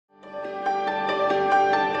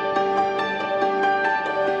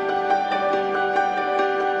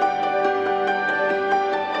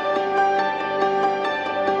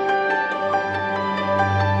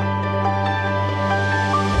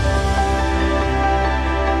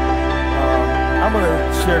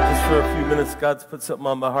share just for a few minutes. God's put something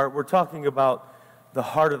on my heart. We're talking about the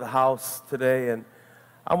heart of the house today, and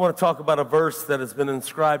I want to talk about a verse that has been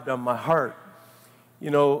inscribed on my heart.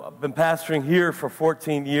 You know, I've been pastoring here for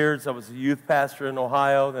 14 years. I was a youth pastor in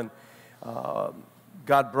Ohio, and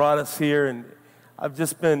God brought us here, and I've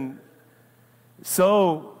just been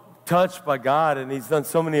so touched by God, and He's done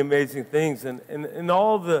so many amazing things. And in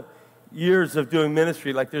all the years of doing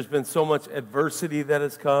ministry, like there's been so much adversity that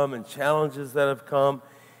has come and challenges that have come.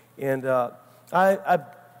 And I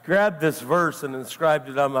grabbed this verse and inscribed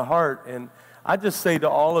it on my heart. And I just say to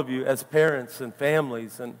all of you as parents and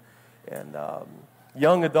families and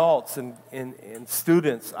young adults and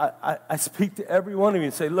students, I speak to every one of you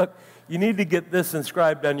and say, look, you need to get this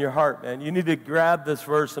inscribed on your heart, man. You need to grab this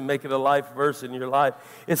verse and make it a life verse in your life.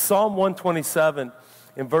 It's Psalm 127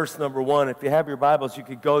 in verse number 1. If you have your Bibles, you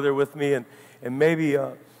could go there with me and maybe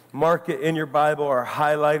mark it in your Bible or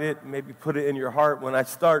highlight it, maybe put it in your heart. When I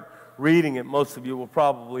start reading it, most of you will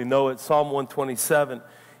probably know it. Psalm 127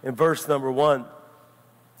 in verse number 1.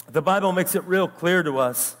 The Bible makes it real clear to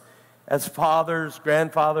us as fathers,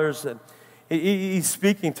 grandfathers, and He's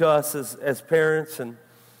speaking to us as parents, and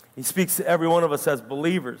He speaks to every one of us as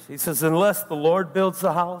believers. He says, unless the Lord builds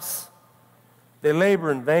the house, they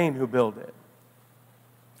labor in vain who build it.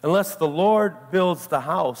 Unless the Lord builds the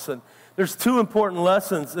house. And there's two important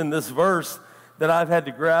lessons in this verse that I've had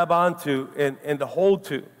to grab onto and to hold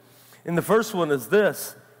to. And the first one is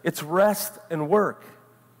this: it's rest and work.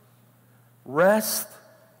 Rest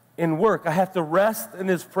and work. I have to rest in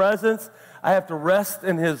His presence. I have to rest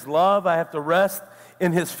in His love. I have to rest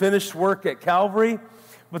in His finished work at Calvary.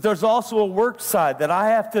 But there's also a work side that I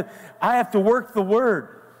have to work the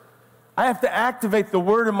Word. I have to activate the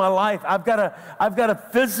Word in my life. I've got to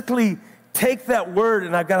physically take that Word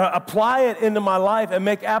and I've got to apply it into my life and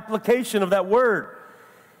make application of that Word.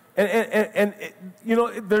 And you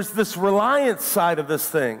know, there's this reliance side of this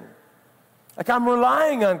thing. Like I'm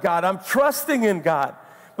relying on God. I'm trusting in God.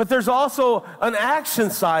 But there's also an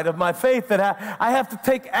action side of my faith that I have to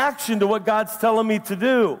take action to what God's telling me to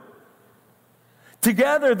do.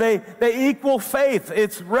 Together, they equal faith.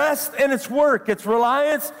 It's rest and it's work. It's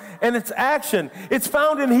reliance and it's action. It's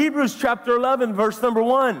found in Hebrews chapter 11, verse number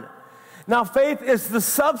 1. Now, faith is the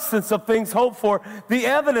substance of things hoped for, the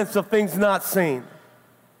evidence of things not seen.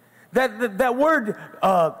 That word,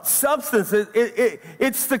 substance,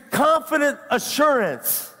 it's the confident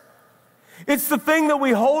assurance. It's the thing that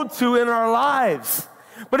we hold to in our lives.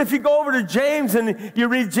 But if you go over to James and you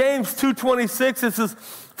read James 2:26, it says,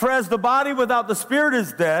 for as the body without the spirit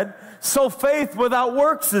is dead, so faith without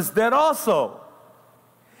works is dead also.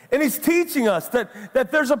 And he's teaching us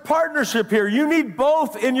that there's a partnership here. You need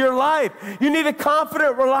both in your life. You need a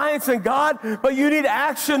confident reliance in God, but you need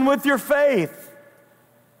action with your faith.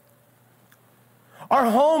 Our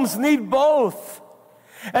homes need both.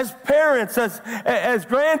 As parents, as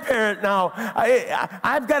grandparent now,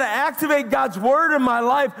 I've got to activate God's Word in my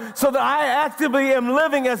life so that I actively am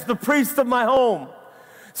living as the priest of my home.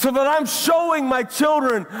 So that I'm showing my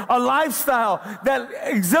children a lifestyle that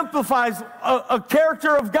exemplifies a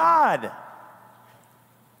character of God.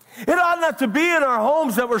 It ought not to be in our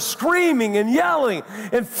homes that we're screaming and yelling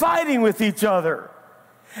and fighting with each other.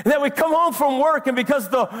 And that we come home from work, and because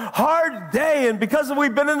of the hard day and because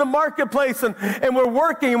we've been in the marketplace and we're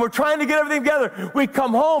working and we're trying to get everything together, we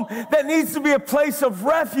come home. That needs to be a place of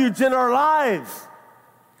refuge in our lives.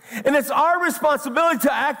 And it's our responsibility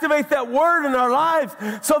to activate that Word in our lives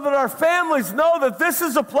so that our families know that this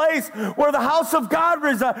is a place where the house of God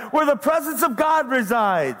resides, where the presence of God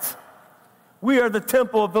resides. We are the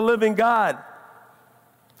temple of the living God.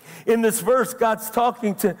 In this verse, God's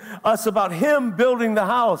talking to us about Him building the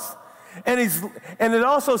house. And it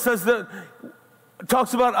also says that,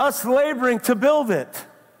 talks about us laboring to build it.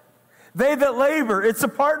 They that labor, it's a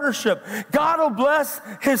partnership. God will bless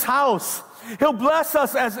His house. He'll bless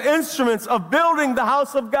us as instruments of building the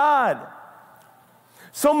house of God.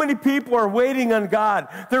 So many people are waiting on God.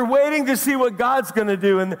 They're waiting to see what God's going to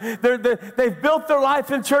do. And they've built their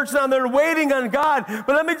life in church now, and they're waiting on God. But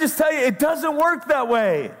let me just tell you, it doesn't work that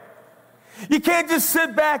way. You can't just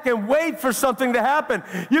sit back and wait for something to happen.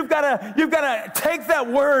 You've got to take that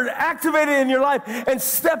Word, activate it in your life, and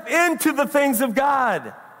step into the things of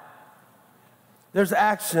God. There's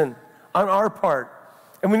action on our part.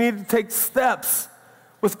 And we need to take steps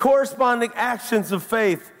with corresponding actions of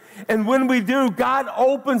faith. And when we do, God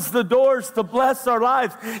opens the doors to bless our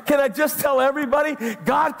lives. Can I just tell everybody,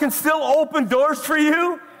 God can still open doors for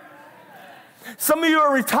you? Some of you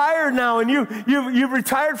are retired now, and you've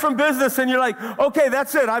retired from business, and you're like, okay,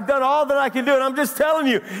 that's it. I've done all that I can do. And I'm just telling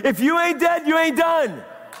you, if you ain't dead, you ain't done.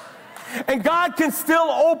 And God can still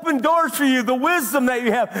open doors for you, the wisdom that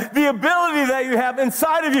you have, the ability that you have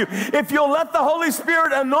inside of you. If you'll let the Holy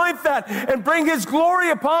Spirit anoint that and bring His glory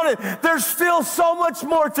upon it, there's still so much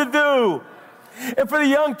more to do. And for the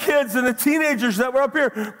young kids and the teenagers that were up here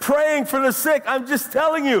praying for the sick, I'm just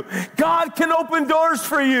telling you, God can open doors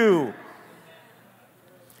for you.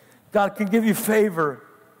 God can give you favor.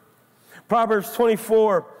 Proverbs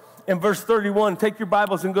 24 and verse 31. Take your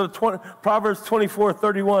Bibles and go to Proverbs 24,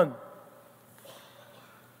 31.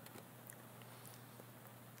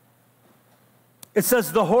 It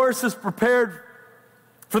says, the horse is prepared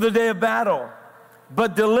for the day of battle,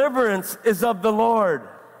 but deliverance is of the Lord.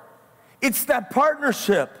 It's that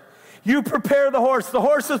partnership. You prepare the horse. The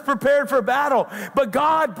horse is prepared for battle, but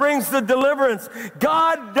God brings the deliverance.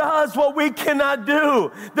 God does what we cannot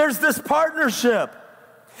do. There's this partnership.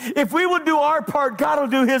 If we would do our part, God will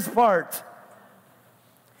do His part.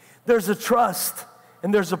 There's a trust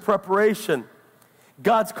and there's a preparation.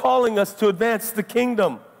 God's calling us to advance the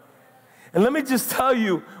kingdom. And let me just tell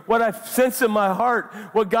you what I sense in my heart,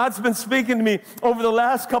 what God's been speaking to me over the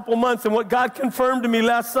last couple months, and what God confirmed to me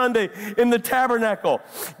last Sunday in the tabernacle.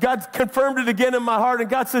 God confirmed it again in my heart, and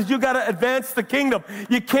God says, you got to advance the kingdom.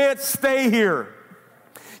 You can't stay here.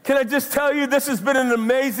 Can I just tell you, this has been an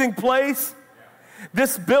amazing place.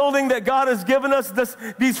 This building that God has given us,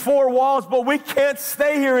 these four walls, but we can't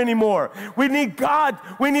stay here anymore. We need God.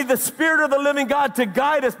 We need the Spirit of the living God to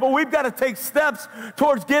guide us, but we've got to take steps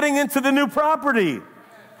towards getting into the new property.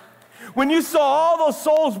 When you saw all those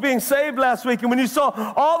souls being saved last week, and when you saw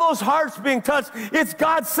all those hearts being touched, it's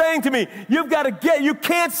God saying to me, you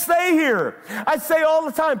can't stay here. I say all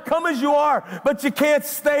the time, come as you are, but you can't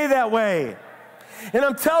stay that way. And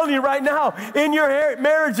I'm telling you right now, in your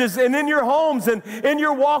marriages and in your homes and in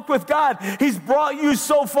your walk with God, He's brought you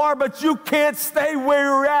so far, but you can't stay where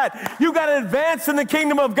you're at. You got to advance in the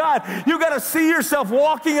kingdom of God. You got to see yourself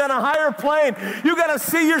walking on a higher plane. You got to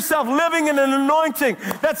see yourself living in an anointing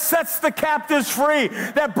that sets the captives free,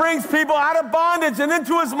 that brings people out of bondage and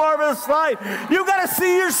into His marvelous light. You got to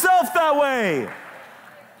see yourself that way.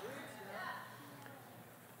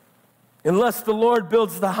 Unless the Lord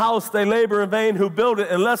builds the house, they labor in vain who build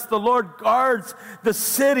it. Unless the Lord guards the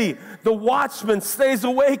city, the watchman stays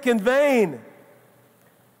awake in vain.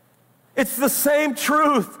 It's the same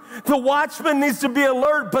truth. The watchman needs to be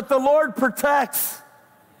alert, but the Lord protects.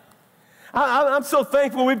 I'm so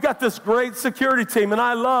thankful we've got this great security team, and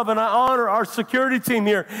I love and I honor our security team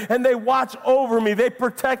here, and they watch over me. They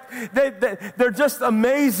protect. They're just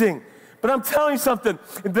amazing. But I'm telling you something,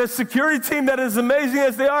 the security team, that is amazing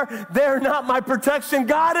as they are, they're not my protection.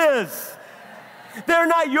 God is. They're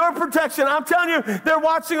not your protection. I'm telling you, they're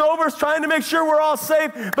watching over us, trying to make sure we're all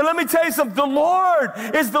safe. But let me tell you something, the Lord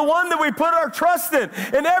is the one that we put our trust in.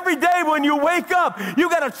 And every day when you wake up, you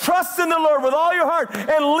got to trust in the Lord with all your heart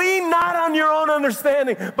and lean not on your own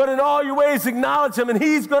understanding, but in all your ways acknowledge Him, and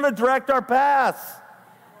He's going to direct our paths.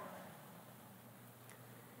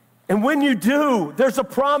 And when you do, there's a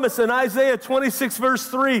promise in Isaiah 26, verse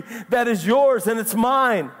 3, that is yours and it's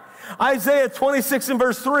mine. Isaiah 26 and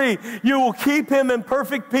verse 3, you will keep him in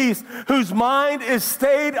perfect peace, whose mind is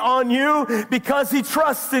stayed on you because he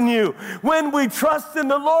trusts in you. When we trust in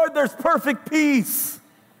the Lord, there's perfect peace.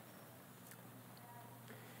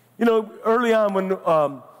 You know, early on when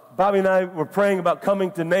Bobby and I were praying about coming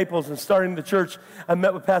to Naples and starting the church, I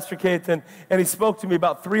met with Pastor Keaton, and he spoke to me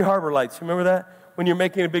about 3 harbor lights. You remember that? When you're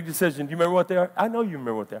making a big decision. Do you remember what they are? I know you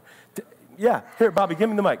remember what they are. Yeah, here, Bobby, give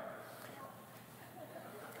me the mic.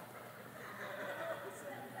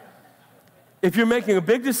 If you're making a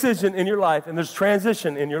big decision in your life and there's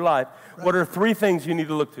transition in your life, right, what are 3 things you need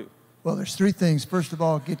to look to? Well, there's 3 things. First of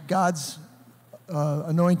all, get God's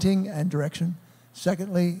anointing and direction.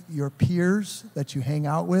 Secondly, your peers that you hang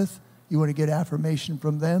out with, you want to get affirmation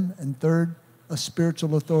from them. And third, a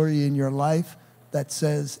spiritual authority in your life that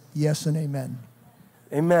says yes and amen.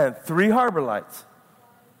 Amen. 3 harbor lights.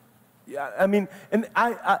 Yeah, I mean, and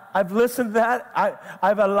I've listened to that.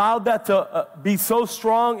 I've allowed that to be so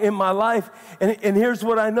strong in my life. And here's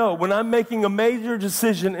what I know. When I'm making a major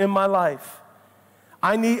decision in my life,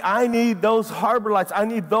 I need those harbor lights. I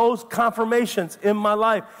need those confirmations in my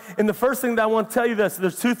life. And the first thing that I want to tell you this,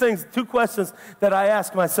 there's 2 questions that I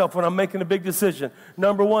ask myself when I'm making a big decision.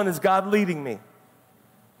 Number 1, is God leading me?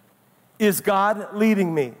 Is God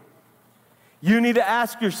leading me? You need to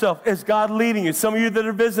ask yourself, is God leading you? Some of you that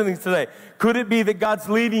are visiting today, could it be that God's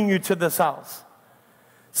leading you to this house?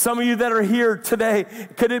 Some of you that are here today,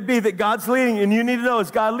 could it be that God's leading you? And you need to know,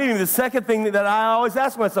 is God leading you? The second thing that I always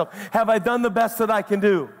ask myself, have I done the best that I can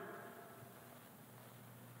do?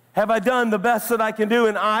 Have I done the best that I can do?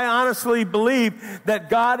 And I honestly believe that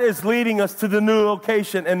God is leading us to the new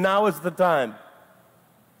location, and now is the time.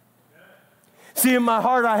 See, in my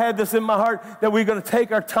heart, I had this in my heart that we're going to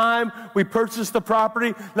take our time. We purchased the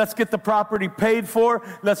property. Let's get the property paid for.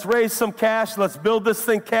 Let's raise some cash. Let's build this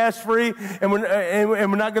thing cash free, and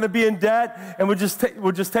we're not going to be in debt. And we'll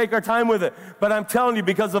just take our time with it. But I'm telling you,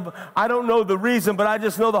 because of I don't know the reason, but I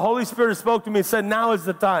just know the Holy Spirit spoke to me and said, "Now is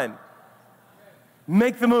the time.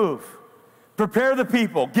 Make the move. Prepare the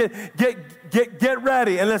people. Get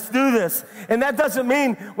ready, and let's do this." And that doesn't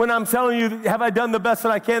mean when I'm telling you, have I done the best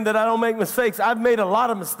that I can, that I don't make mistakes. I've made a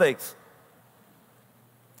lot of mistakes.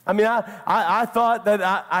 I mean, I thought that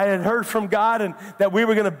I had heard from God and that we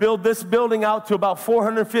were going to build this building out to about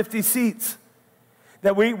 450 seats.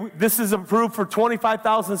 That this is approved for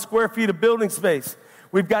 25,000 square feet of building space.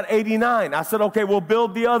 We've got 89. I said, okay, we'll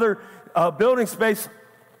build the other building space,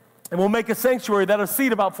 and we'll make a sanctuary that'll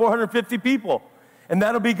seat about 450 people, and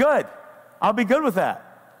that'll be good. I'll be good with that.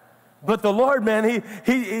 But the Lord, man,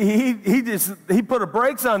 he put a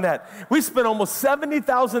brakes on that. We spent almost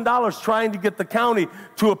 $70,000 trying to get the county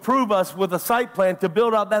to approve us with a site plan to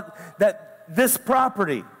build out this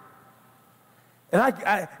property. And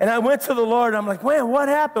I went to the Lord, and I'm like, man, what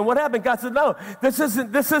happened? What happened? God said, no, this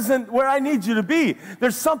isn't where I need you to be.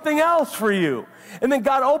 There's something else for you. And then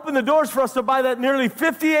God opened the doors for us to buy that nearly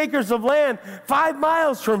 50 acres of land 5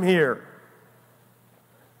 miles from here.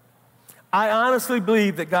 I honestly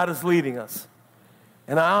believe that God is leading us.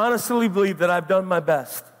 And I honestly believe that I've done my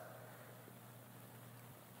best.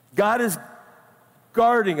 God is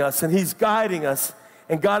guarding us, and He's guiding us,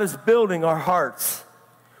 and God is building our hearts.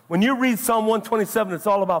 When you read Psalm 127, it's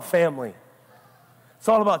all about family. It's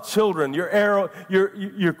all about children,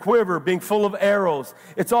 your quiver being full of arrows.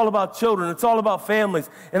 It's all about children. It's all about families.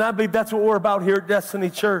 And I believe that's what we're about here at Destiny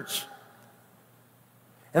Church.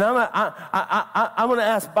 And I'm going to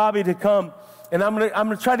ask Bobby to come, and I'm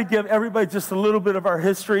going to try to give everybody just a little bit of our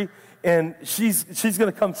history, and she's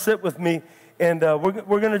going to come sit with me, and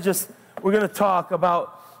we're going to talk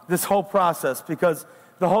about this whole process, because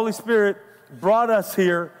the Holy Spirit brought us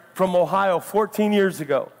here from Ohio 14 years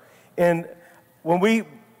ago. And when we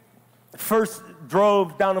first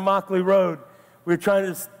drove down to Mockley Road, we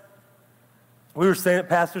were staying at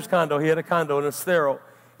Pastor's condo. He had a condo in Estero.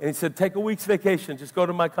 And he said, take a week's vacation, just go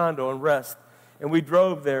to my condo and rest. And we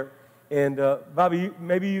drove there. And Bobby,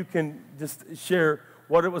 maybe you can just share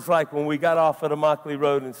what it was like when we got off at Immokalee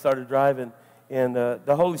Road and started driving. And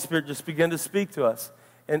the Holy Spirit just began to speak to us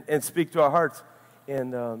and speak to our hearts.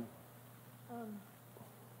 And let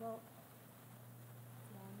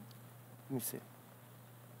me see.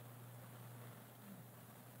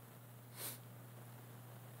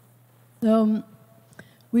 So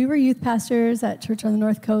we were youth pastors at Church on the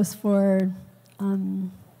North Coast for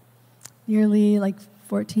nearly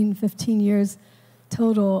 14, 15 years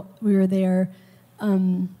total. We were there.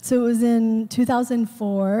 So it was in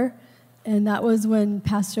 2004, and that was when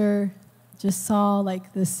Pastor just saw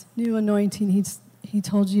this new anointing he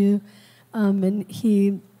told you, and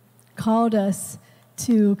he called us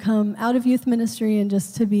to come out of youth ministry and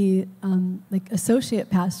just to be associate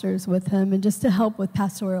pastors with him and just to help with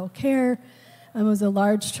pastoral care. It was a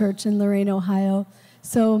large church in Lorain, Ohio.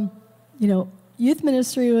 So, youth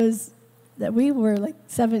ministry was that we were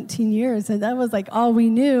 17 years, and that was all we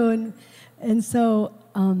knew. And so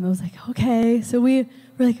I was like, okay. So we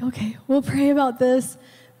were like, okay, we'll pray about this.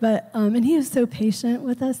 But and he was so patient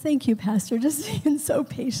with us. Thank you, Pastor, just being so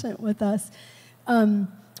patient with us.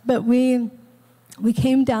 But we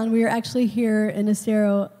came down. We were actually here in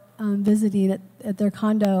Estero visiting at their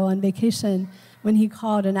condo on vacation when he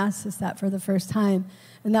called and asked us that for the first time.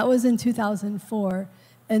 And that was in 2004.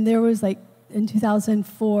 And there was in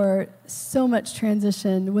 2004, so much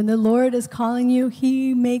transition. When the Lord is calling you,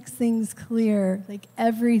 He makes things clear.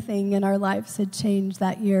 Everything in our lives had changed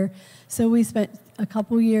that year. So we spent a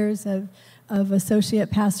couple years of associate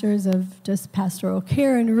pastors of just pastoral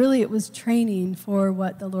care, and really it was training for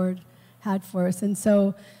what the Lord had for us. And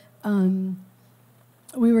so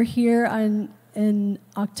we were here in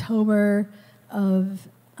October of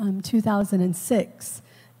 2006.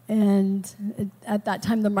 And at that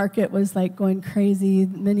time, the market was going crazy.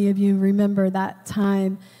 Many of you remember that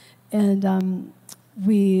time. And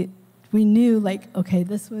we knew okay,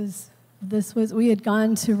 this was, we had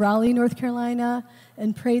gone to Raleigh, North Carolina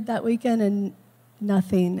and prayed that weekend and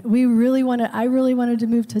nothing. I really wanted to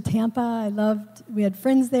move to Tampa. We had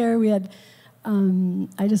friends there.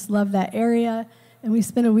 I just loved that area. And we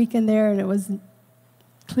spent a weekend there, and it was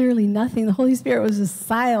clearly nothing. The Holy Spirit was just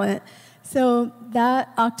silent. So that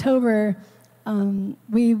October,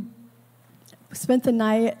 we spent the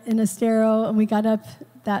night in Estero, and we got up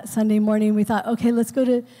that Sunday morning. We thought, okay, let's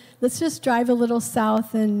just drive a little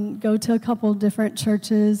south and go to a couple different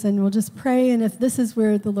churches, and we'll just pray. And if this is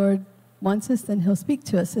where the Lord wants us, then he'll speak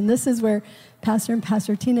to us. And this is where Pastor and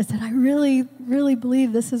Pastor Tina said, I really, really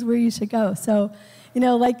believe this is where you should go. So,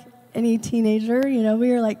 like any teenager,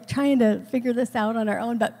 we were like trying to figure this out on our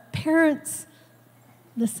own. But parents,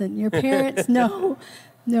 listen, your parents know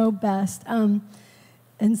best.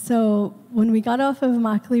 And so when we got off of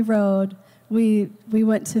Immokalee Road, we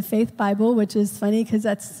went to Faith Bible, which is funny because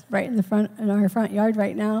that's right in our front yard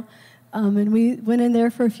right now. And we went in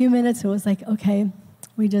there for a few minutes and was like, okay,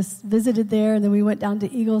 we just visited there, and then we went down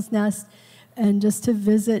to Eagle's Nest and just to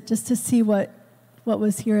visit, just to see what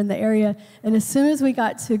was here in the area. And as soon as we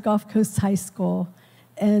got to Gulf Coast High School,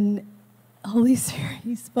 and Holy Spirit,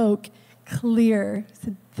 he spoke clear. He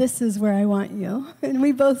said, this is where I want you. And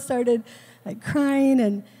we both started crying,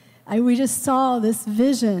 and we just saw this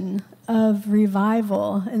vision of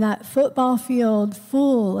revival, and that football field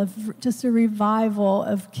full of just a revival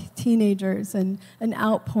of teenagers and an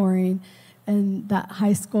outpouring, and that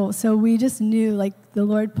high school. So we just knew the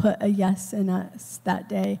Lord put a yes in us that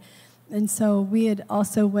day. And so we had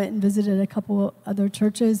also went and visited a couple other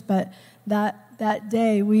churches, but that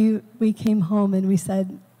day we came home and we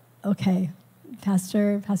said, okay,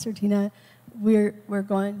 Pastor Tina, we're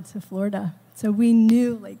going to Florida. So we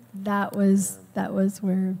knew that was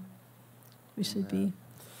where we should be.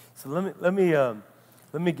 So let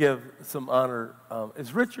me give some honor.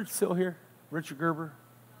 Is Richard still here? Richard Gerber?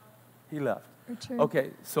 He left. Richard. Okay,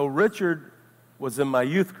 so Richard was in my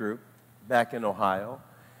youth group back in Ohio,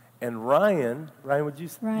 and Ryan, would you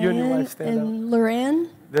and your wife stand up? And Loren.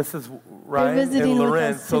 This is Ryan and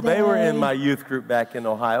Loren. So they were in my youth group back in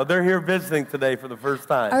Ohio. They're here visiting today for the first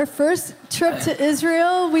time. Our first trip to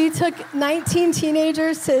Israel, we took 19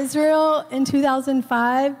 teenagers to Israel in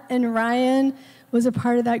 2005, and Ryan was a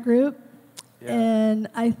part of that group. Yeah. And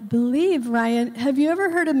I believe, Ryan, have you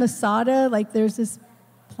ever heard of Masada? There's this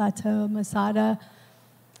plateau, Masada.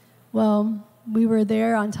 Well, we were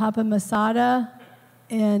there on top of Masada,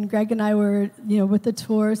 and Greg and I were, with the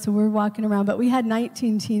tour, so we're walking around. But we had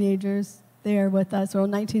 19 teenagers there with us, or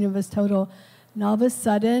 19 of us total. And all of a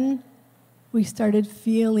sudden, we started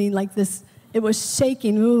feeling this, it was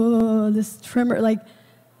shaking, this tremor,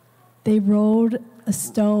 they rolled a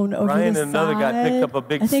stone over Ryan the side. and another guy picked up a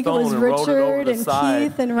big stone and Richard rolled it over the and side.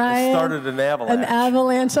 Keith and Ryan. It started an avalanche. An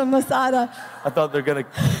avalanche on Masada. I thought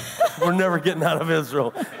we're never getting out of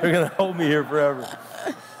Israel. They're going to hold me here forever.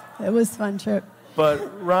 It was a fun trip.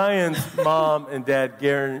 But Ryan's mom and dad,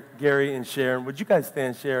 Gary and Sharon, would you guys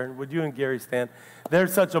stand, Sharon? Would you and Gary stand? They're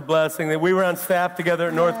such a blessing. That we were on staff together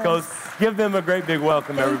at North Coast. Give them a great big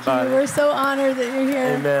welcome, everybody. You. We're so honored that you're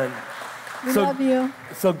here. Amen. We love you.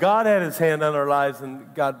 So God had his hand on our lives,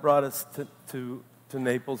 and God brought us to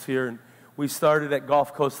Naples here. And we started at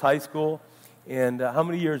Gulf Coast High School. And how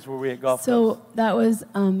many years were we at Gulf Coast? So that was,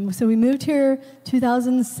 so we moved here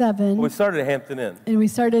 2007. We started at Hampton Inn. And we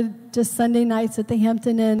started just Sunday nights at the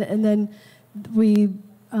Hampton Inn. And then we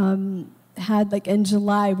had, in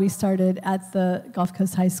July, we started at the Gulf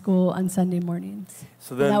Coast High School on Sunday mornings.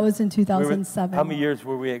 So then that was in 2007. How many years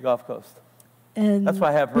were we at Gulf Coast? And that's why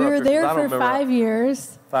I have her. We were there for 5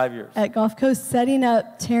 years. 5 years. At Gulf Coast, setting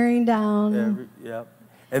up, tearing down. Yeah.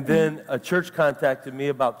 And then a church contacted me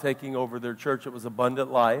about taking over their church. It was Abundant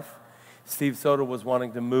Life. Steve Soto was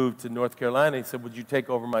wanting to move to North Carolina. He said, would you take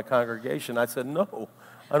over my congregation? I said, no,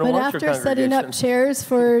 I don't want your congregation. But after setting up chairs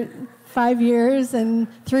for 5 years and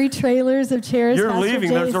 3 trailers of chairs, you're Pastor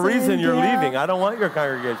leaving. Jason, There's a reason you're leaving. I don't want your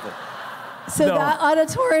congregation. So that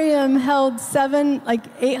auditorium held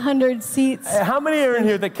 800 seats. Hey, how many are in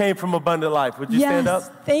here that came from Abundant Life? Would you stand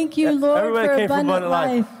up? Thank you, Lord, everybody for came Abundant from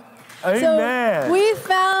Abundant Life. Amen. So we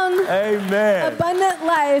found Abundant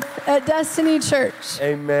Life at Destiny Church.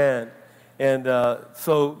 Amen. And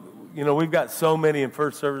so, we've got so many in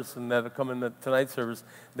first service and that have come in tonight's service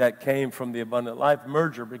that came from the Abundant Life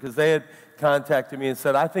merger, because they had contacted me and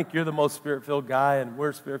said, I think you're the most Spirit-filled guy, and we're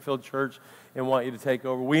a Spirit-filled church and want you to take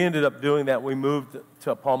over. We ended up doing that. We moved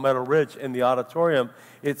to Palmetto Ridge in the auditorium.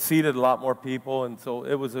 It seated a lot more people, and so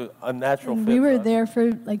it was a natural fit. We were there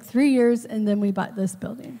for 3 years, and then we bought this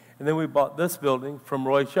building. And then we bought this building from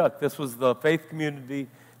Roy Shuck. This was the Faith Community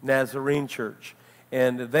Nazarene Church.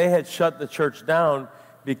 And they had shut the church down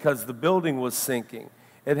because the building was sinking.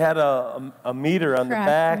 It had a meter on the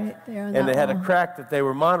back, right there on and they had wall. a crack that they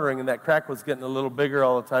were monitoring, and that crack was getting a little bigger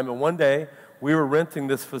all the time. And one day, we were renting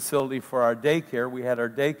this facility for our daycare. We had our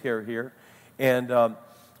daycare here. And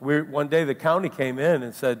one day, the county came in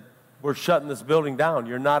and said, we're shutting this building down.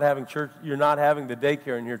 You're not having church. You're not having the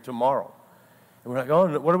daycare in here tomorrow. And we're like,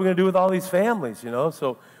 oh, what are we going to do with all these families, you know?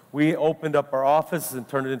 So we opened up our offices and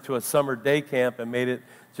turned it into a summer day camp and made it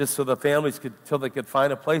just so the families till they could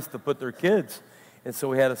find a place to put their kids. And so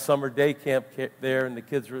we had a summer day camp there, and the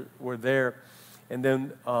kids were there. And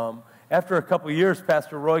then after a couple of years,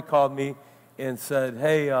 Pastor Roy called me and said,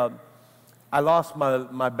 hey, I lost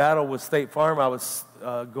my battle with State Farm. I was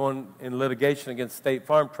going in litigation against State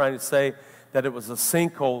Farm trying to say that it was a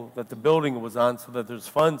sinkhole that the building was on so that there's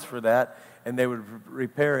funds for that, and they would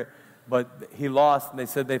repair it. But he lost, and they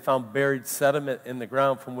said they found buried sediment in the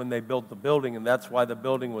ground from when they built the building, and that's why the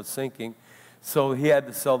building was sinking. So he had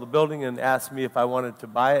to sell the building and asked me if I wanted to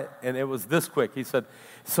buy it, and it was this quick. He said,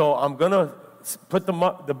 so I'm going to put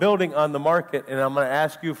the building on the market, and I'm going to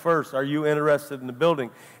ask you first, are you interested in the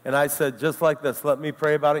building? And I said, just like this, let me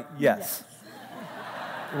pray about it. Yes.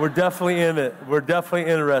 We're definitely in it. We're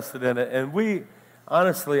definitely interested in it. And we,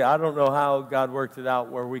 honestly, I don't know how God worked it out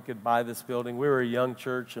where we could buy this building. We were a young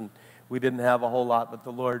church, and we didn't have a whole lot, but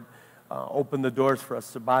the Lord opened the doors for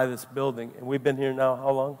us to buy this building. And we've been here now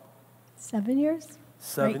how long? 7 years?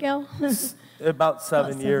 Right, Gail? About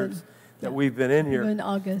 7 years that we've been in here. In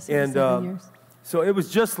August, and 7 years. So it was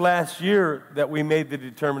just last year that we made the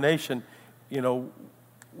determination, you know,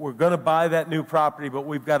 we're going to buy that new property, but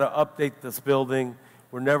we've got to update this building.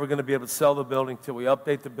 We're never going to be able to sell the building till we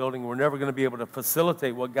update the building. We're never going to be able to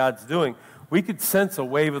facilitate what God's doing. We could sense a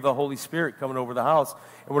wave of the Holy Spirit coming over the house,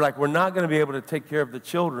 and we're like, we're not going to be able to take care of the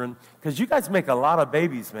children because you guys make a lot of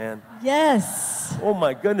babies, man. Yes. Oh,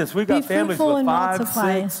 my goodness. We got families with 5,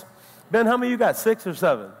 6. Ben, how many you got, 6 or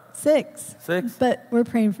 7? 6. 6? But we're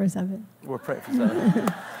praying for 7. We're praying for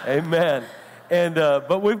 7. Amen. And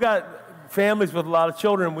but we've got families with a lot of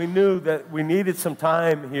children. We knew that we needed some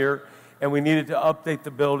time here, and we needed to update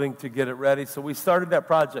the building to get it ready. So we started that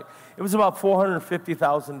project. It was about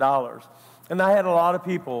 $450,000. And I had a lot of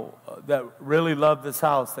people that really loved this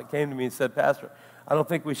house that came to me and said, Pastor, I don't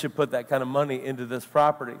think we should put that kind of money into this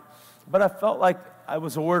property. But I felt like it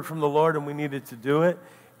was a word from the Lord, and we needed to do it.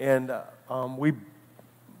 And we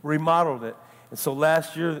remodeled it. And so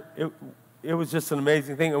last year, it was just an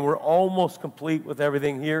amazing thing. And we're almost complete with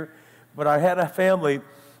everything here. But I had a family,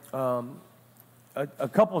 a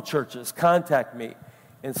couple churches contact me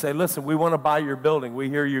and say, listen, we want to buy your building. We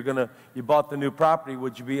hear you bought the new property.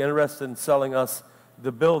 Would you be interested in selling us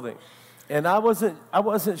the building? And I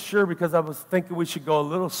wasn't sure because I was thinking we should go a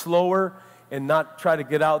little slower and not try to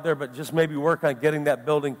get out there, but just maybe work on getting that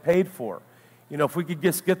building paid for. You know, if we could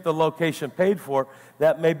just get the location paid for,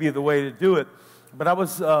 that may be the way to do it. But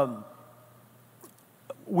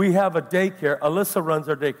we have a daycare. Alyssa runs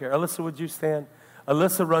our daycare. Alyssa, would you stand?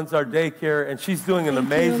 Alyssa runs our daycare, and she's doing an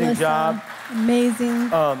amazing job.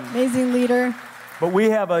 Amazing leader. But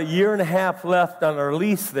we have a year and a half left on our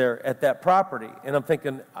lease there at that property. And I'm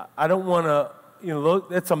thinking, I don't want to, you know,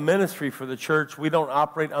 it's a ministry for the church. We don't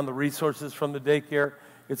operate on the resources from the daycare.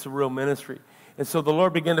 It's a real ministry. And so the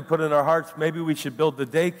Lord began to put in our hearts, maybe we should build the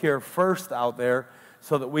daycare first out there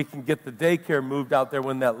so that we can get the daycare moved out there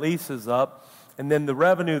when that lease is up. And then the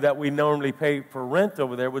revenue that we normally pay for rent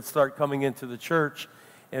over there would start coming into the church,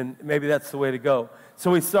 and maybe that's the way to go. So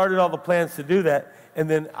we started all the plans to do that, and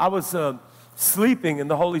then I was sleeping, and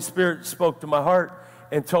the Holy Spirit spoke to my heart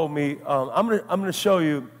and told me, I'm going to show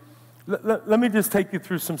you. Let me just take you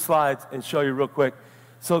through some slides and show you real quick.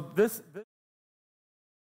 So this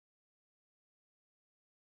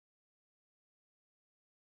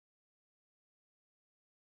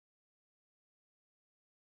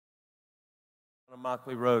on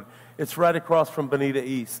Mockley Road. It's right across from Bonita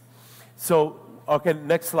East. So, okay,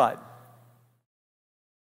 next slide.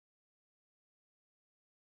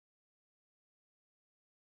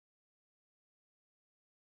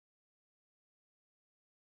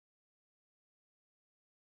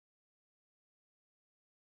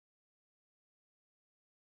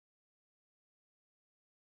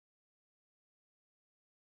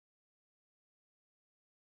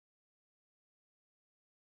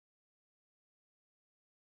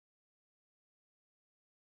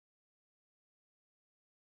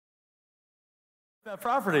 That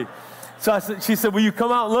property. So she said, will you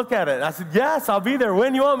come out and look at it? And I said, yes, I'll be there.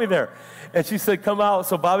 When you want me there? And she said, come out.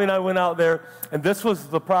 So Bobby and I went out there, and this was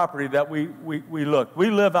the property that we looked.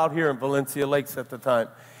 We live out here in Valencia Lakes at the time,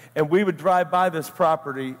 and we would drive by this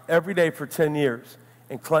property every day for 10 years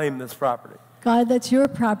and claim this property. God, that's your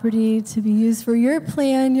property to be used for your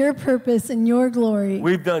plan, your purpose, and your glory.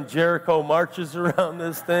 We've done Jericho marches around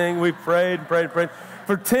this thing. We prayed.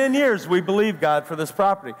 For 10 years, we believed God for this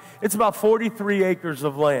property. It's about 43 acres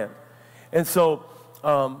of land. And so,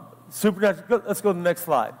 supernatural, let's go to the next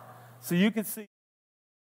slide. So you can see.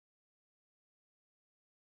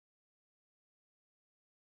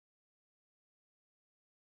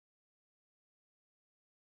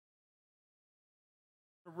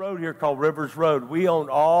 road here called Rivers Road. We own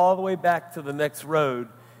all the way back to the next road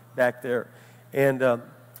back there. And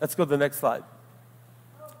let's go to the next slide.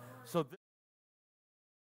 So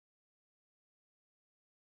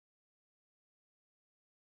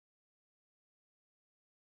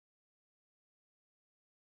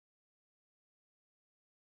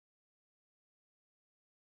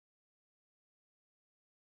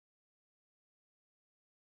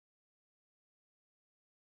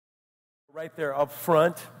right there up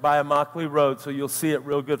front by Immokalee Road, so you'll see it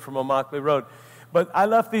real good from Immokalee Road. But I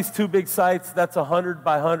left these two big sites. That's 100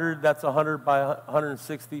 by 100. That's 100 by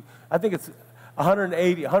 160. I think it's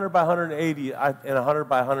 180, 100 by 180, and 100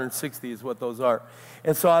 by 160 is what those are.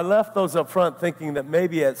 And so I left those up front thinking that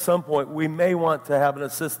maybe at some point we may want to have an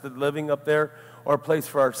assisted living up there, or a place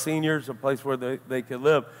for our seniors, a place where they could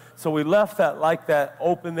live. So we left that like that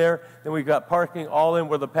open there. Then we got parking all in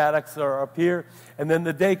where the paddocks are up here. And then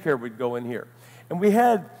the daycare would go in here. And we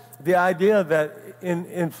had the idea that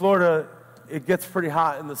in Florida, it gets pretty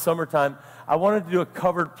hot in the summertime. I wanted to do a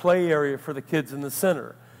covered play area for the kids in the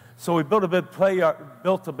center. So we built a big play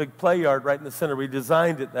yard right in the center. We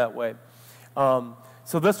designed it that way.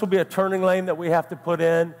 So this will be a turning lane that we have to put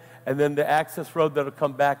in, and then the access road that will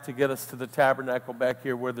come back to get us to the tabernacle back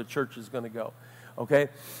here where the church is going to go. Okay?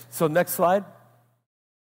 So next slide.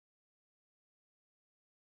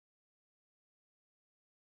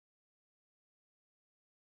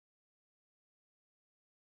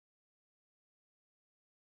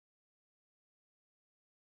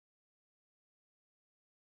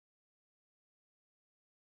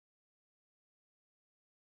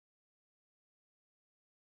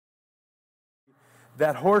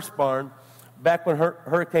 That horse barn, back when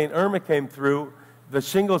Hurricane Irma came through, the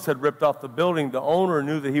shingles had ripped off the building. The owner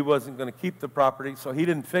knew that he wasn't going to keep the property, so he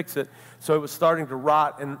didn't fix it. So it was starting to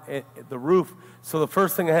rot in the roof. So the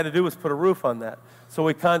first thing I had to do was put a roof on that. So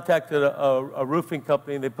we contacted a roofing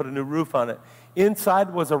company, and they put a new roof on it.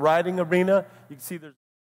 Inside was a riding arena. You can see there's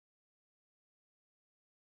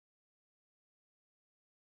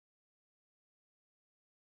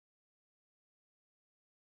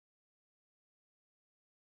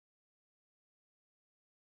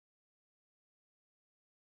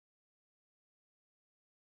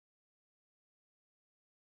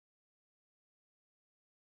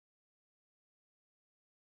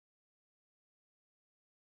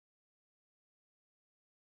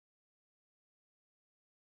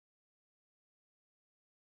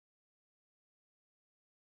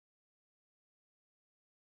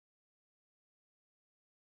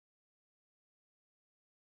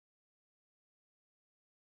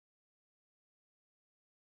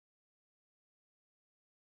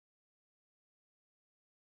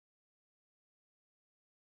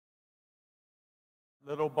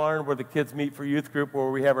little barn where the kids meet for youth group, where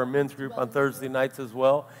we have our men's group on Thursday nights as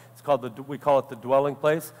well. It's called we call it the dwelling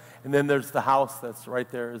place. And then there's the house that's right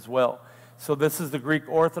there as well. So this is the Greek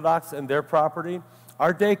Orthodox and their property.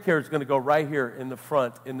 Our daycare is going to go right here in the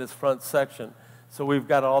front, in this front section. So we've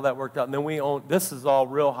got all that worked out. And then we own, this is all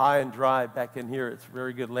real high and dry back in here. It's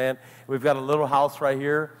very good land. We've got a little house right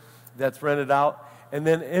here that's rented out. And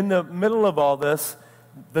then in the middle of all this,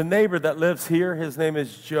 the neighbor that lives here, his name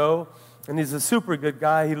is Joe. And he's a super good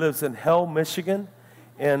guy. He lives in Hell, Michigan.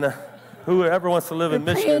 And whoever wants to live in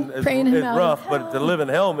Michigan is rough, but to live in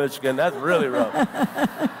Hell, Michigan, that's really rough.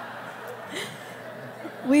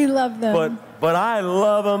 We love them. But I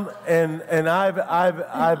love them, and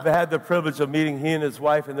I've had the privilege of meeting he and his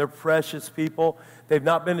wife, and they're precious people. They've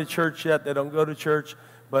not been to church yet. They don't go to church,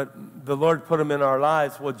 but the Lord put them in our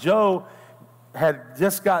lives. Well, Joe had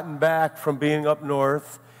just gotten back from being up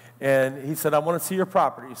north, and he said, I want to see your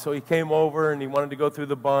property. So he came over, and he wanted to go through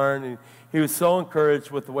the barn, and he was so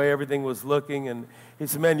encouraged with the way everything was looking. And he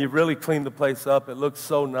said, man, you've really cleaned the place up. It looks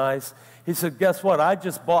so nice. He said, guess what? I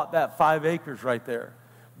just bought that 5 acres right there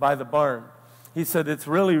by the barn. He said, it's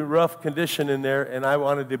really rough condition in there, and I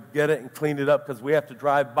wanted to get it and clean it up because we have to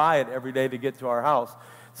drive by it every day to get to our house.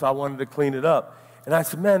 So I wanted to clean it up. And I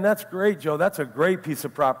said, man, that's great, Joe. That's a great piece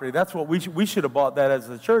of property. That's what we should have bought that as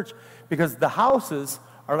a church, because the houses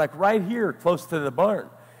are like right here close to the barn.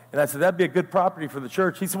 And I said, that'd be a good property for the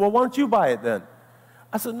church. He said, well, why don't you buy it then?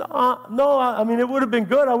 I said, no, I mean, it would have been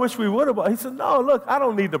good. I wish we would have. He said, no, look, I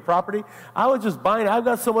don't need the property. I was just buying it. I've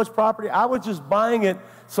got so much property. I was just buying it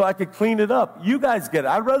so I could clean it up. You guys get it.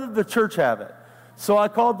 I'd rather the church have it. So I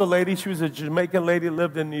called the lady. She was a Jamaican lady,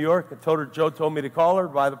 lived in New York. I told her, Joe told me to call her,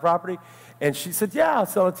 buy the property. And she said, yeah, I'll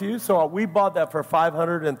sell it to you. So we bought that for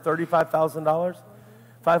 $535,000.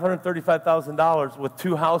 $535,000 with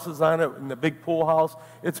 2 houses on it and the big pool house.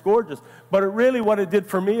 It's gorgeous. But what it did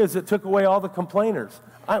for me is it took away all the complainers.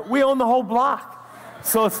 We own the whole block.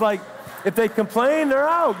 So it's like, if they complain, they're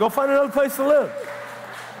out. Go find another place to live.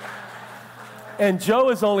 And Joe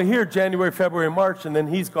is only here January, February, March, and then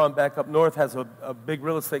he's gone back up north, has a big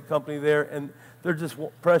real estate company there, and they're just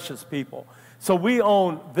precious people. So we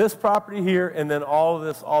own this property here, and then all of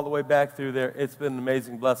this all the way back through there. It's been an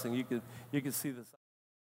amazing blessing. You can see this.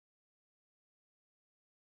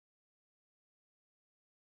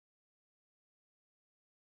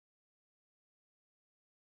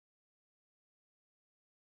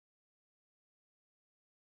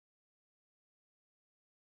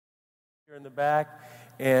 In the back,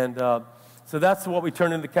 and so that's what we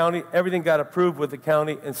turned into the county. Everything got approved with the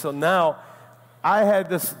county, and so now I had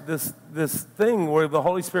this thing where the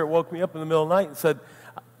Holy Spirit woke me up in the middle of the night and said,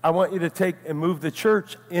 I want you to take and move the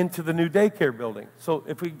church into the new daycare building. So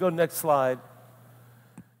if we could go next slide.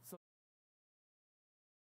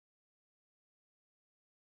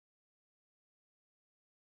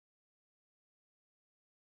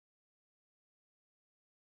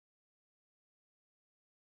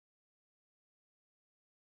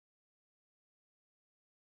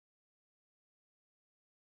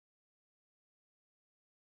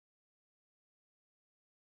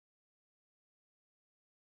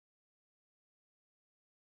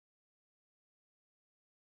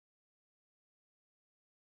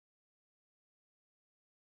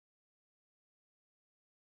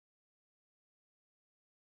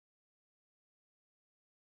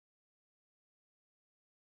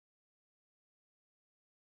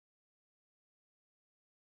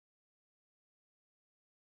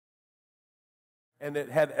 And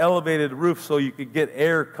it had elevated roof so you could get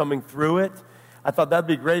air coming through it. I thought that'd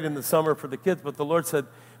be great in the summer for the kids, but the Lord said,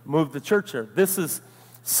 move the church there. This is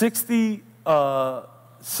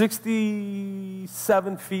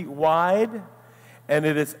 67 feet wide, and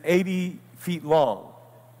it is 80 feet long.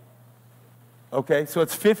 Okay, so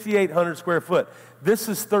it's 5,800 square foot. This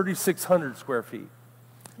is 3,600 square feet.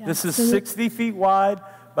 Yeah, this is 60 feet wide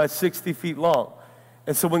by 60 feet long.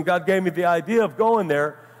 And so when God gave me the idea of going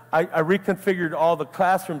there, I reconfigured all the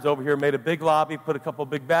classrooms over here, made a big lobby, put a couple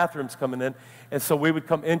big bathrooms coming in. And so we would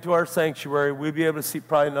come into our sanctuary. We'd be able to seat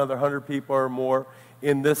probably another 100 people or more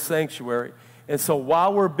in this sanctuary. And so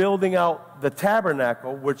while we're building out the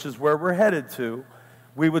tabernacle, which is where we're headed to,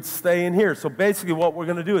 we would stay in here. So basically what we're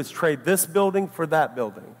going to do is trade this building for that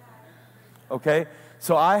building. Okay?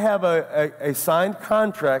 So I have a signed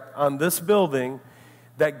contract on this building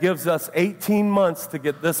that gives us 18 months to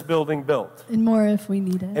get this building built. And more if we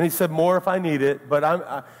need it. And he said, more if I need it. But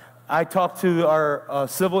I talked to our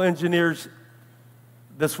civil engineers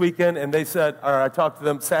this weekend, and they said, or I talked to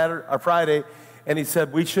them Friday, and he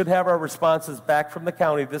said, we should have our responses back from the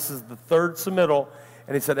county. This is the third submittal.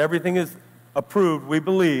 And he said, everything is approved, we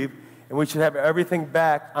believe, and we should have everything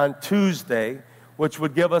back on Tuesday, which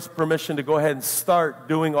would give us permission to go ahead and start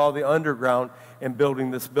doing all the underground and building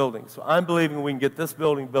this building. So I'm believing we can get this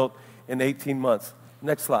building built in 18 months.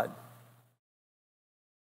 Next slide.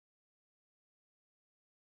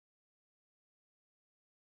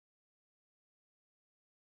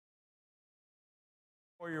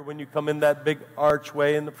 When you come in that big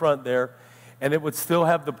archway in the front there, and it would still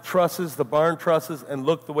have the trusses, the barn trusses, and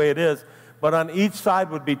look the way it is, but on each side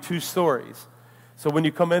would be 2 stories. So when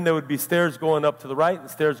you come in, there would be stairs going up to the right and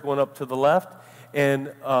stairs going up to the left.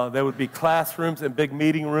 And there would be classrooms and big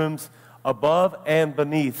meeting rooms above and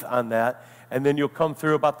beneath on that. And then you'll come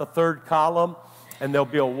through about the 3rd column, and there'll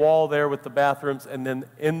be a wall there with the bathrooms. And then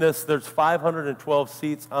in this, there's 512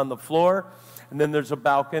 seats on the floor, and then there's a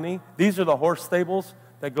balcony. These are the horse stables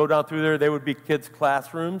that go down through there. They would be kids'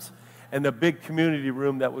 classrooms, and the big community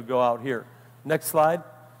room that would go out here. Next slide.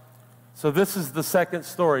 So this is the 2nd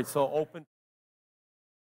story, so open.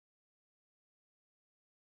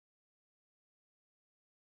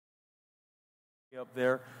 Up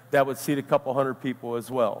there that would seat a couple hundred people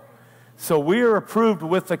as well. So we are approved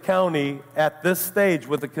with the county at this stage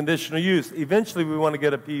with the conditional use. Eventually we want to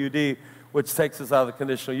get a PUD, which takes us out of the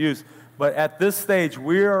conditional use. But at this stage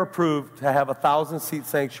we are approved to have a 1,000-seat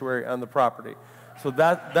sanctuary on the property. So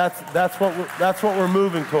that's what we're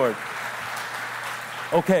moving toward.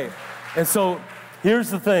 Okay, and so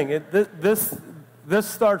here's the thing. This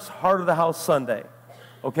starts Heart of the House Sunday.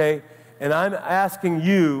 Okay, and I'm asking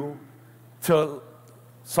you to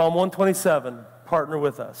Psalm 127, partner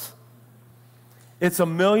with us. It's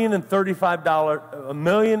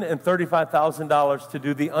 $1,035,000 to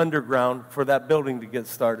do the underground for that building to get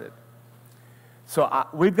started. So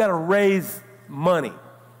we've got to raise money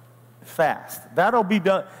fast. That'll be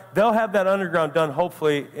done. They'll have that underground done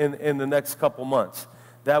hopefully in the next couple months.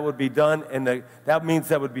 That would be done, and that means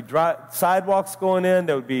there would be sidewalks going in.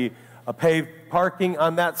 There would be a paved parking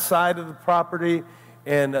on that side of the property.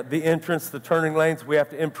 and the entrance, the turning lanes. We have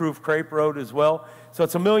to improve Crape Road as well. So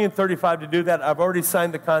it's $1,035,000 to do that. I've already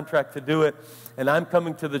signed the contract to do it, and I'm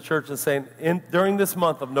coming to the church and saying, during this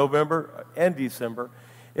month of November and December,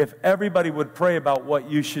 if everybody would pray about what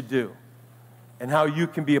you should do and how you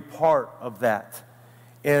can be a part of that.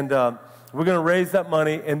 And we're going to raise that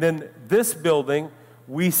money, and then this building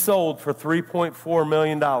we sold for $3.4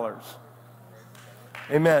 million.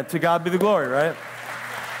 Amen. To God be the glory, right?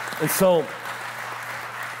 And so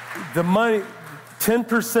the money,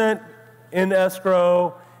 10% in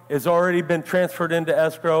escrow has already been transferred into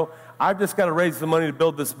escrow. I've just got to raise the money to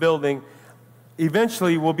build this building.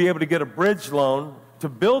 Eventually, we'll be able to get a bridge loan to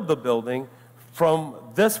build the building from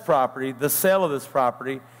this property, the sale of this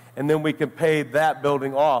property, and then we can pay that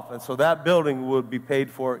building off. And so that building would be paid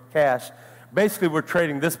for cash. Basically, we're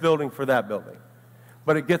trading this building for that building.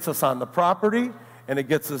 But it gets us on the property, and it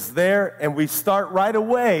gets us there, and we start right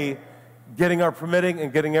away getting our permitting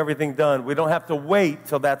and getting everything done. We don't have to wait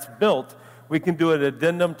till that's built. We can do an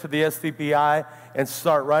addendum to the SDPI and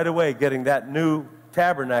start right away getting that new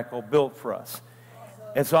tabernacle built for us.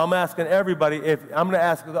 And so I'm asking everybody, I'm going to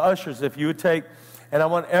ask the ushers if you would take, and I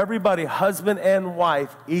want everybody, husband and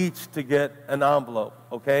wife, each to get an envelope,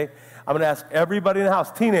 okay? I'm going to ask everybody in the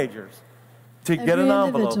house, teenagers, to get an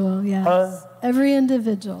envelope. Every individual, yes. Every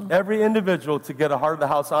individual. Every individual to get a heart of the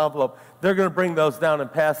house envelope. They're going to bring those down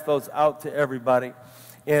and pass those out to everybody.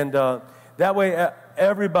 And that way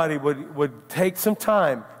everybody would take some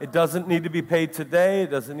time. It doesn't need to be paid today.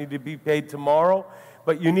 It doesn't need to be paid tomorrow.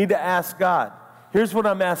 But you need to ask God. Here's what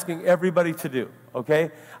I'm asking everybody to do,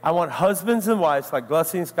 okay? I want husbands and wives like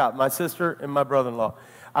Glessy and Scott, my sister and my brother-in-law.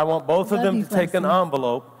 I want both of them to take an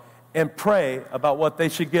envelope and pray about what they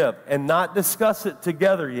should give and not discuss it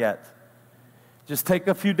together yet. Just take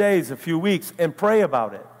a few days, a few weeks, and pray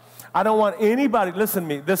about it. I don't want anybody, listen to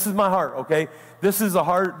me, this is my heart, okay? This was a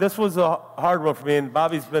hard one for me, and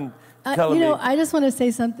Bobby's been telling me. I just want to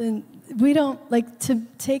say something. We don't, to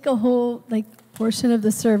take a whole, portion of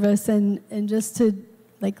the service and just to,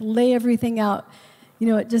 lay everything out.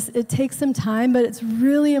 It takes some time, but it's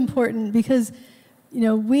really important because,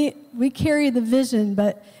 we carry the vision,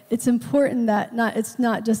 but it's important that it's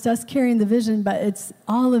not just us carrying the vision, but it's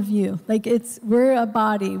all of you. We're a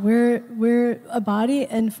body. We're a body,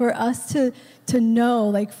 and for us to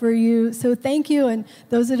know, for you. So thank you, and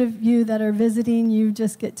those of you that are visiting, you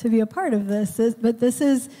just get to be a part of this. But this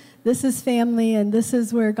is family, and this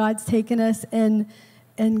is where God's taken us, and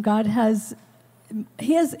God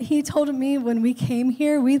He told me when we came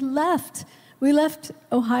here, we left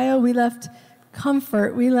Ohio, we left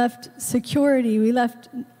comfort, we left security, we left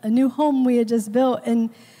a new home we had just built, and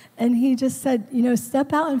He just said,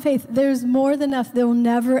 step out in faith. There's more than enough. There will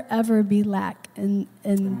never, ever be lack in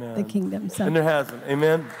the kingdom. So. And there hasn't.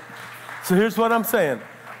 Amen? So here's what I'm saying.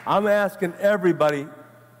 I'm asking everybody,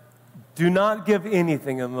 do not give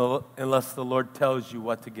anything unless the Lord tells you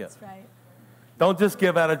what to give. That's right. Don't just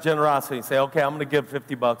give out of generosity and say, okay, I'm going to give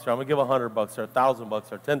 $50 or I'm going to give $100 or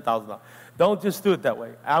 $1,000 or $10,000. Don't just do it that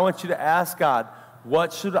way. I want you to ask God,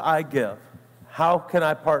 what should I give? How can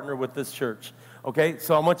I partner with this church? Okay,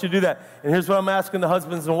 so I want you to do that. And here's what I'm asking the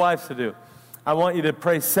husbands and wives to do. I want you to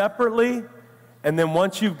pray separately, and then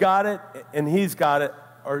once you've got it and he's got it,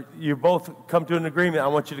 or you both come to an agreement, I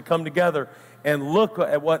want you to come together and look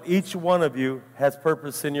at what each one of you has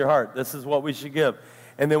purpose in your heart. This is what we should give.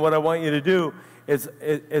 And then what I want you to do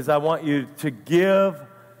is I want you to give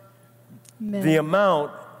the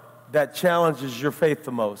amount that challenges your faith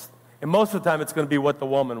the most. And most of the time, it's going to be what the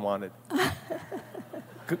woman wanted.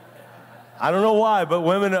 I don't know why, but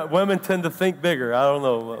women tend to think bigger. I don't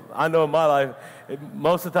know. I know in my life,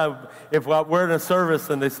 most of the time, if we're in a service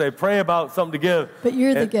and they say, pray about something to give. But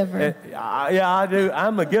you're the giver. Yeah, I do.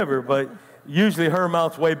 I'm a giver, but usually her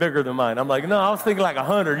amount's way bigger than mine. I'm like, no, I was thinking like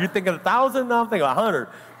 100. You thinking 1,000? No, I'm thinking 100.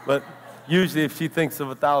 But usually if she thinks of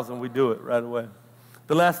 1,000, we do it right away.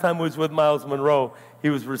 The last time we was with Miles Monroe, he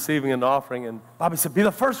was receiving an offering, and Bobby said, be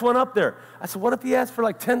the first one up there. I said, what if he asked for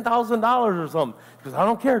like $10,000 or something? He goes, I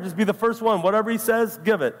don't care, just be the first one. Whatever he says,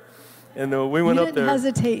 give it. And we went up there. You didn't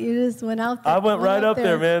hesitate, you just went out there. I went right up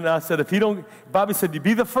there, man. I said, if he don't, Bobby said, you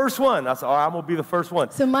be the first one. I said, all right, I'm going to be the first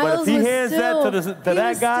one. So Miles but if he hands that to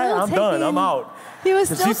that guy, I'm done, I'm out. He was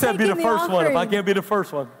still she said, be the first offering. one. If I can't be the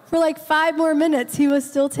first one. For like 5 more minutes, he was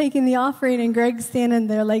still taking the offering, and Greg's standing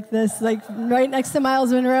there like this, like right next to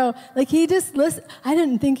Miles Monroe. Like he just listened. I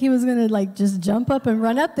didn't think he was going to just jump up and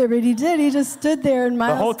run up there, but he did. He just stood there, and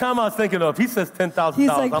Miles. The whole time I was thinking, if he says $10,000, he's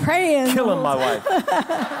like I'm praying killing my wife.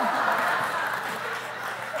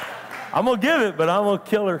 I'm going to give it, but I'm going to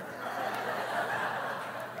kill her.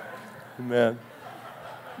 Amen.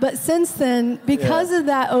 But since then, because of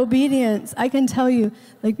that obedience, I can tell you,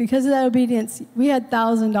 like, because of that obedience, we had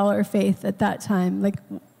 $1,000 faith at that time. Like,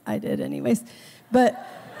 I did anyways. But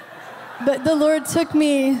the Lord took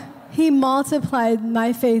me, he multiplied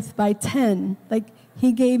my faith by 10. Like,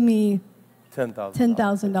 he gave me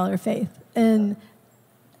 $10,000 faith. And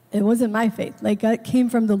it wasn't my faith. Like, it came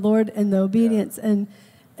from the Lord and the obedience. And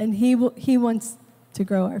he wants to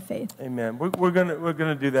grow our faith. Amen. We're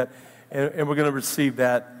gonna do that, and we're gonna receive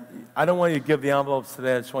that. I don't want you to give the envelopes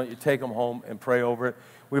today. I just want you to take them home and pray over it.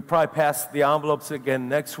 We'll probably pass the envelopes again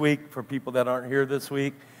next week for people that aren't here this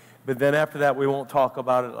week. But then after that, we won't talk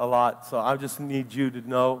about it a lot. So I just need you to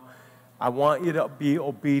know, I want you to be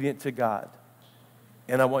obedient to God.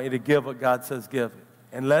 And I want you to give what God says give.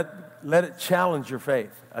 And let it challenge your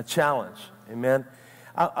faith, a challenge. Amen.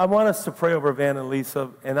 I want us to pray over Van and Lisa.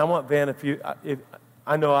 And I want Van, if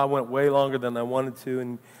I know I went way longer than I wanted to,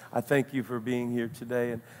 and I thank you for being here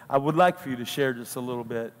today. And I would like for you to share just a little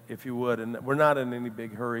bit, if you would. And we're not in any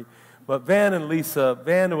big hurry. But Van and Lisa,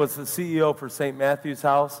 Van was the CEO for St. Matthew's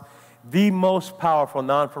House, the most powerful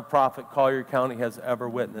non-for-profit Collier County has ever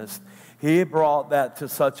witnessed. He brought that to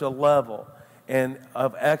such a level and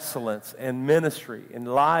of excellence and ministry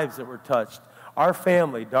and lives that were touched. Our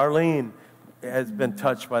family, Darlene, has been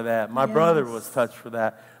touched by that. My brother was touched for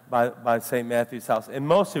that by St. Matthew's House. And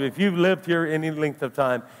most of you, if you've lived here any length of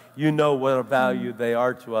time, you know what a value they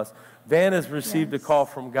are to us. Van has received a call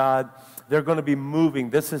from God. They're going to be moving.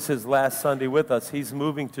 This is his last Sunday with us. He's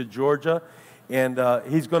moving to Georgia, and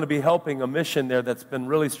he's going to be helping a mission there that's been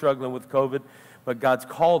really struggling with COVID. But God's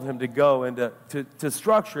called him to go and to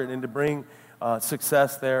structure it and to bring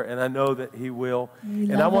success there, and I know that he will.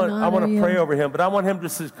 And I want to pray over him, but I want him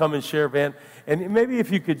just to come and share, Van. And maybe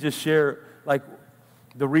if you could just share, like,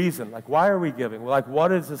 the reason, like, why are we giving? Like,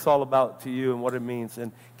 what is this all about to you and what it means?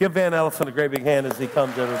 And give Van Ellison a great big hand as he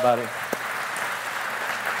comes, everybody.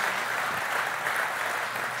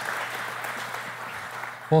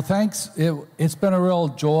 Well, thanks. It's been a real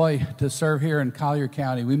joy to serve here in Collier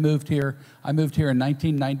County. I moved here in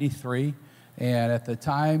 1993, and at the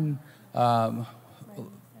time,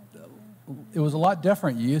 it was a lot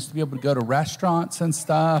different. You used to be able to go to restaurants and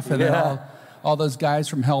stuff, and then all those guys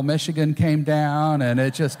from Hell, Michigan came down, and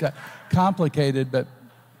it just got complicated. But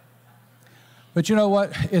you know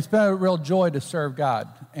what? It's been a real joy to serve God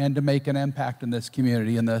and to make an impact in this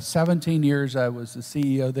community. In the 17 years I was the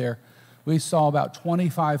CEO there, we saw about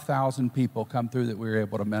 25,000 people come through that we were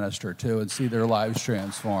able to minister to and see their lives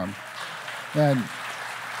transformed. And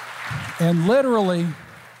literally,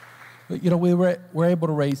 you know, we were able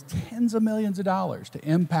to raise tens of millions of dollars to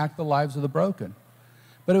impact the lives of the broken.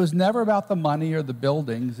 But it was never about the money or the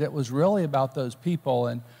buildings. It was really about those people.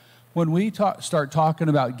 And when we start talking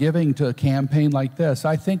about giving to a campaign like this,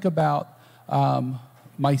 I think about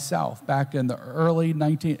myself back in the early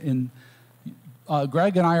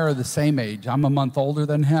Greg and I are the same age. I'm a month older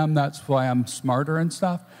than him. That's why I'm smarter and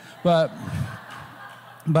stuff. But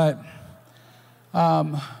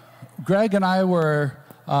Greg and I were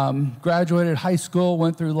graduated high school,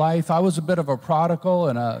 went through life. I was a bit of a prodigal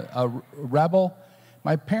and a rebel.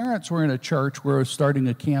 My parents were in a church where we were starting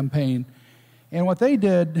a campaign, and what they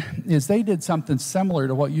did is they did something similar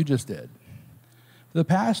to what you just did. The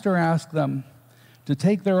pastor asked them to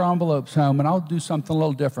take their envelopes home, and I'll do something a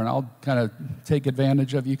little different. I'll kind of take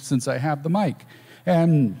advantage of you since I have the mic.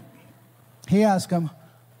 And he asked them,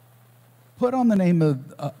 put on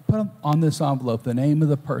this envelope the name of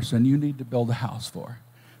the person you need to build a house for,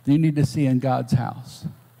 that you need to see in God's house.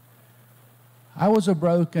 I was a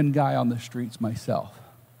broken guy on the streets myself.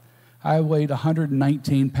 I weighed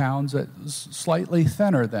 119 pounds, slightly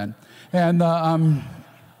thinner then. And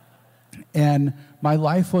my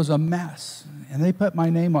life was a mess. And they put my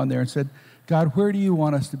name on there and said, God, where do you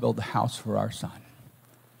want us to build a house for our son?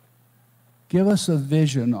 Give us a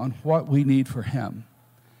vision on what we need for him.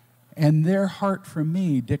 And their heart for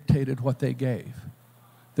me dictated what they gave.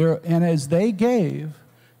 And as they gave,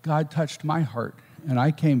 God touched my heart, and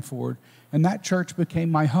I came forward. And that church became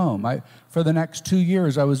my home. For the next 2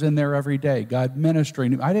 years, I was in there every day, God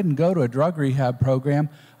ministering. I didn't go to a drug rehab program.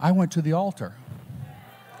 I went to the altar.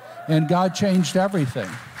 And God changed everything.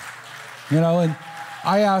 You know, and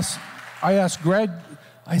I asked Greg,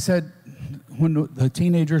 I said, when the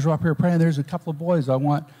teenagers were up here praying, there's a couple of boys I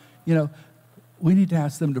want, you know, we need to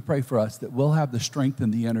ask them to pray for us, that we'll have the strength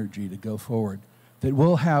and the energy to go forward, that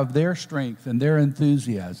we'll have their strength and their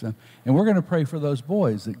enthusiasm. And we're going to pray for those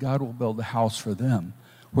boys, that God will build a house for them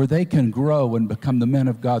where they can grow and become the men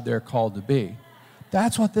of God they're called to be.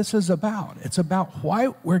 That's what this is about. It's about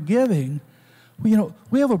why we're giving. You know,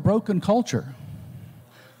 we have a broken culture.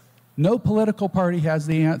 No political party has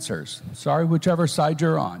the answers. Sorry, whichever side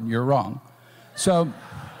you're on, you're wrong. So,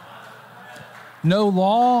 no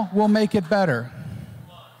law will make it better.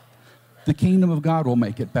 The kingdom of God will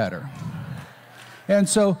make it better. And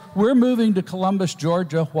so we're moving to Columbus,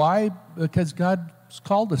 Georgia. Why? Because God's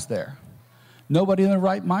called us there. Nobody in their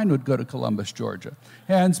right mind would go to Columbus, Georgia.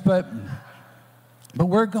 But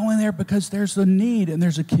we're going there because there's a need, and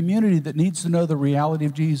there's a community that needs to know the reality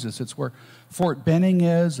of Jesus. It's where Fort Benning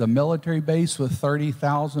is, a military base with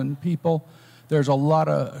 30,000 people. There's a lot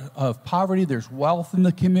of poverty. There's wealth in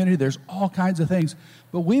the community. There's all kinds of things.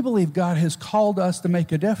 But we believe God has called us to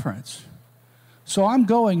make a difference. So I'm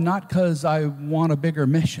going not because I want a bigger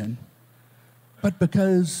mission, but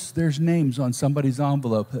because there's names on somebody's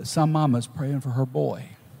envelope that some mama's praying for her boy.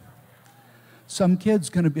 Some kid's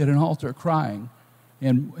going to be at an altar crying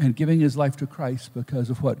and giving his life to Christ because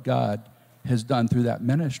of what God has done through that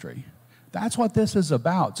ministry. That's what this is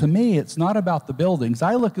about. To me, it's not about the buildings.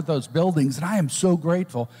 I look at those buildings, and I am so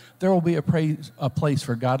grateful. There will be a place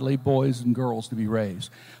for godly boys and girls to be raised.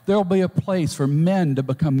 There will be a place for men to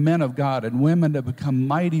become men of God and women to become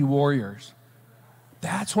mighty warriors.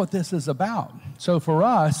 That's what this is about. So for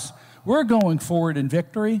us, we're going forward in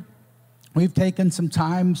victory. We've taken some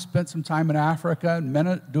time, spent some time in Africa,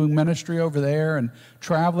 and doing ministry over there and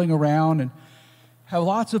traveling around, and have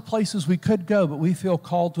lots of places we could go, but we feel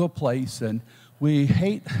called to a place, and we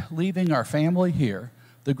hate leaving our family here.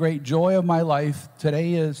 The great joy of my life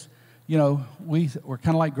today is, we're kind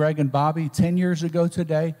of like Greg and Bobby. 10 years ago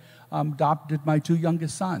today, adopted my 2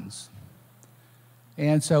 youngest sons.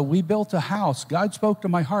 And so we built a house. God spoke to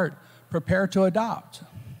my heart, prepare to adopt.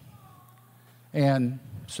 And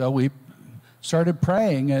so we started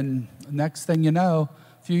praying, and next thing you know,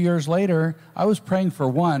 a few years later, I was praying for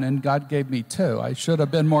 1, and God gave me 2. I should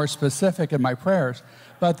have been more specific in my prayers.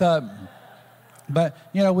 But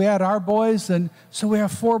we had our boys, and so we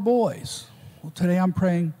have 4 boys. Well, today I'm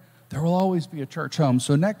praying there will always be a church home.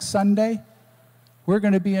 So next Sunday, we're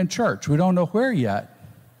going to be in church. We don't know where yet.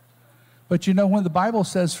 But when the Bible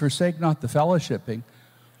says, forsake not the fellowshipping,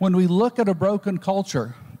 when we look at a broken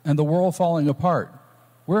culture and the world falling apart,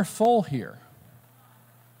 we're full here.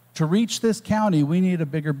 To reach this county, we need a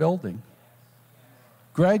bigger building.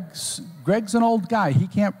 Greg's an old guy. He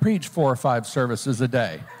can't preach 4 or 5 services a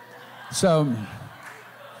day. So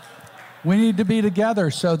we need to be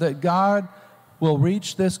together so that God will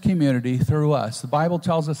reach this community through us. The Bible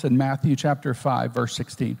tells us in Matthew chapter 5, verse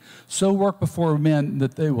 16, so work before men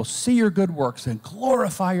that they will see your good works and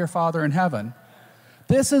glorify your Father in heaven.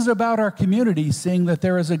 This is about our community seeing that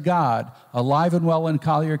there is a God alive and well in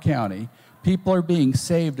Collier County. People are being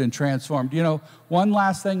saved and transformed. One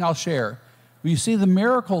last thing I'll share. You see the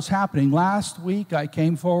miracles happening. Last week I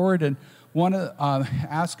came forward and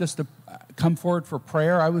asked us to come forward for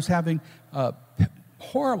prayer. I was having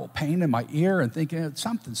horrible pain in my ear and thinking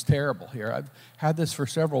something's terrible here. I've had this for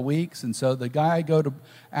several weeks, and so the guy I go to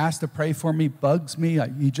ask to pray for me bugs me.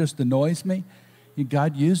 He just annoys me.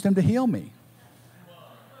 God used him to heal me.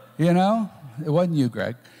 It wasn't you,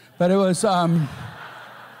 Greg, but it was.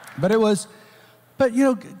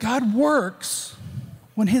 But God works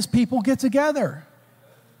when his people get together.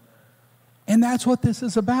 And that's what this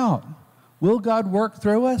is about. Will God work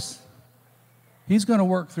through us? He's going to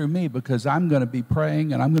work through me because I'm going to be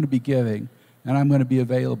praying and I'm going to be giving and I'm going to be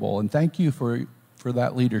available. And thank you for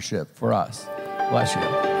that leadership for us. Bless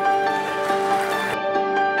you.